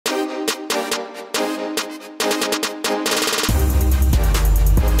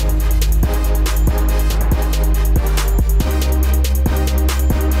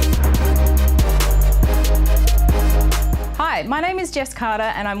is Jess Carter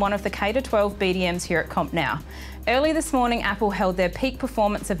and I'm one of the K-12 BDMs here at CompNow. Early this morning, Apple held their peak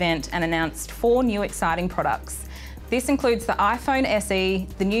performance event and announced 4 new exciting products. This includes the iPhone SE,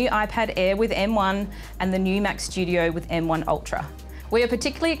 the new iPad Air with M1 and the new Mac Studio with M1 Ultra. We are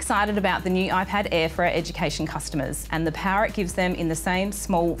particularly excited about the new iPad Air for our education customers and the power it gives them in the same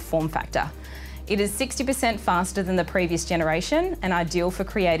small form factor. It is 60% faster than the previous generation and ideal for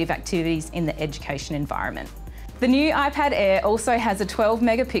creative activities in the education environment. The new iPad Air also has a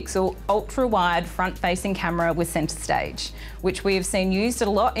 12-megapixel ultra-wide front-facing camera with centre stage, which we have seen used a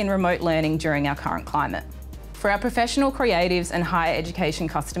lot in remote learning during our current climate. For our professional creatives and higher education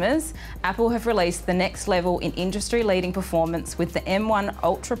customers, Apple have released the next level in industry-leading performance with the M1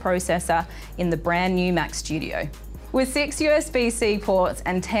 Ultra processor in the brand new Mac Studio. With 6 USB-C ports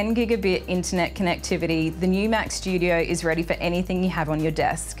and 10 gigabit internet connectivity, the new Mac Studio is ready for anything you have on your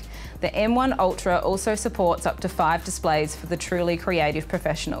desk. The M1 Ultra also supports up to 5 displays for the truly creative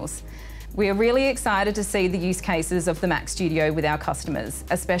professionals. We are really excited to see the use cases of the Mac Studio with our customers,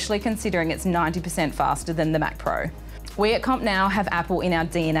 especially considering it's 90% faster than the Mac Pro. We at CompNow have Apple in our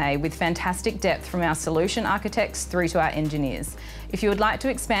DNA with fantastic depth from our solution architects through to our engineers. If you would like to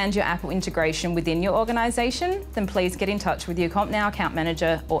expand your Apple integration within your organisation, then please get in touch with your CompNow account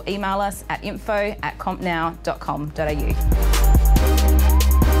manager or email us at info@compnow.com.au.